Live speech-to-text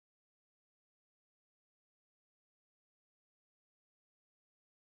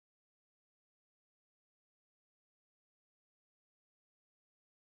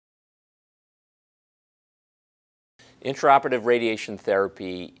Intraoperative radiation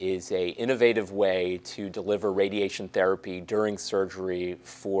therapy is an innovative way to deliver radiation therapy during surgery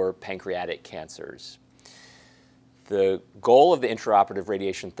for pancreatic cancers. The goal of the intraoperative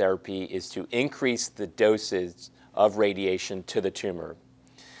radiation therapy is to increase the dosage of radiation to the tumor.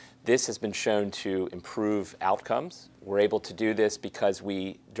 This has been shown to improve outcomes. We're able to do this because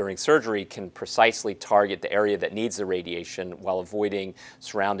we, during surgery, can precisely target the area that needs the radiation while avoiding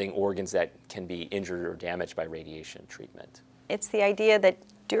surrounding organs that can be injured or damaged by radiation treatment. It's the idea that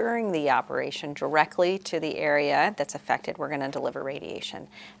during the operation, directly to the area that's affected, we're going to deliver radiation,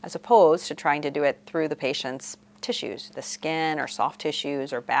 as opposed to trying to do it through the patient's tissues, the skin or soft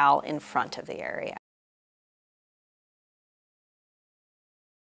tissues or bowel in front of the area.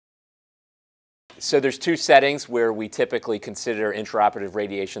 So there's two settings where we typically consider intraoperative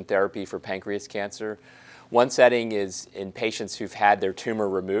radiation therapy for pancreas cancer. One setting is in patients who've had their tumor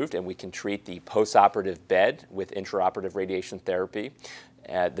removed, and we can treat the postoperative bed with intraoperative radiation therapy.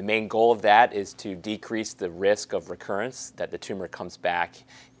 The main goal of that is to decrease the risk of recurrence, that the tumor comes back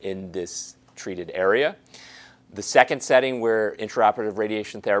in this treated area. The second setting where intraoperative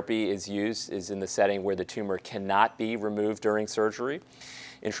radiation therapy is used is in the setting where the tumor cannot be removed during surgery.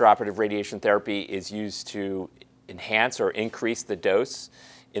 Intraoperative radiation therapy is used to enhance or increase the dose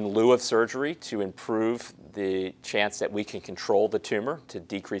in lieu of surgery to improve the chance that we can control the tumor, to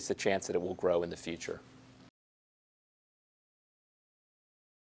decrease the chance that it will grow in the future.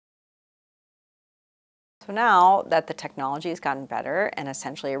 So now that the technology has gotten better and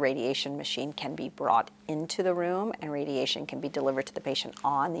essentially a radiation machine can be brought into the room and radiation can be delivered to the patient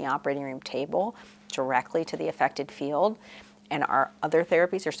on the operating room table directly to the affected field, and our other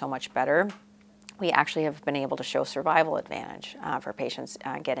therapies are so much better, we actually have been able to show survival advantage for patients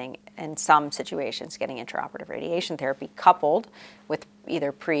getting, in some situations, getting intraoperative radiation therapy coupled with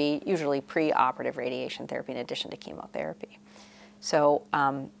either usually pre-operative radiation therapy in addition to chemotherapy. So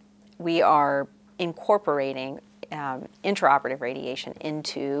we are incorporating intraoperative radiation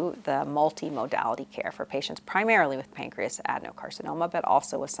into the multimodality care for patients, primarily with pancreas adenocarcinoma, but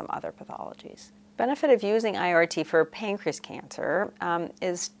also with some other pathologies. Benefit of using IORT for pancreas cancer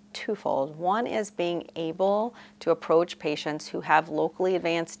is twofold. One is being able to approach patients who have locally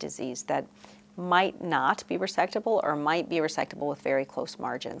advanced disease that might not be resectable or might be resectable with very close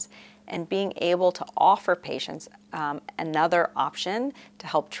margins, and being able to offer patients another option to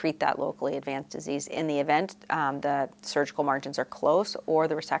help treat that locally advanced disease in the event the surgical margins are close or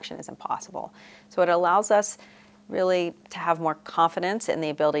the resection is impossible. So it allows us really to have more confidence in the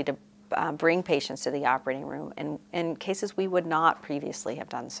ability to bring patients to the operating room in cases we would not previously have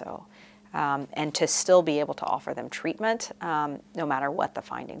done so, and to still be able to offer them treatment no matter what the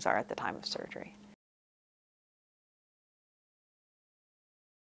findings are at the time of surgery.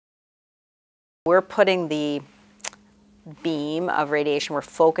 We're putting the beam of radiation, we're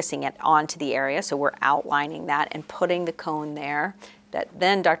focusing it onto the area, so we're outlining that and putting the cone there that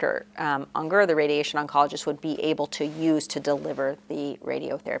then Dr. Unger, the radiation oncologist, would be able to use to deliver the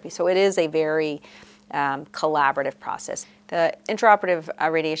radiotherapy. So it is a very collaborative process. The intraoperative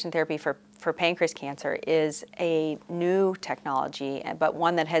radiation therapy for pancreas cancer is a new technology, but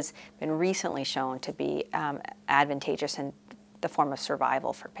one that has been recently shown to be advantageous in the form of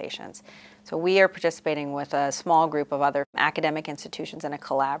survival for patients. So we are participating with a small group of other academic institutions in a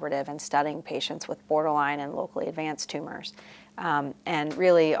collaborative and studying patients with borderline and locally advanced tumors. And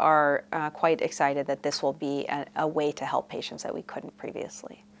really are quite excited that this will be a way to help patients that we couldn't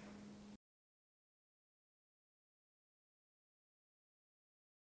previously.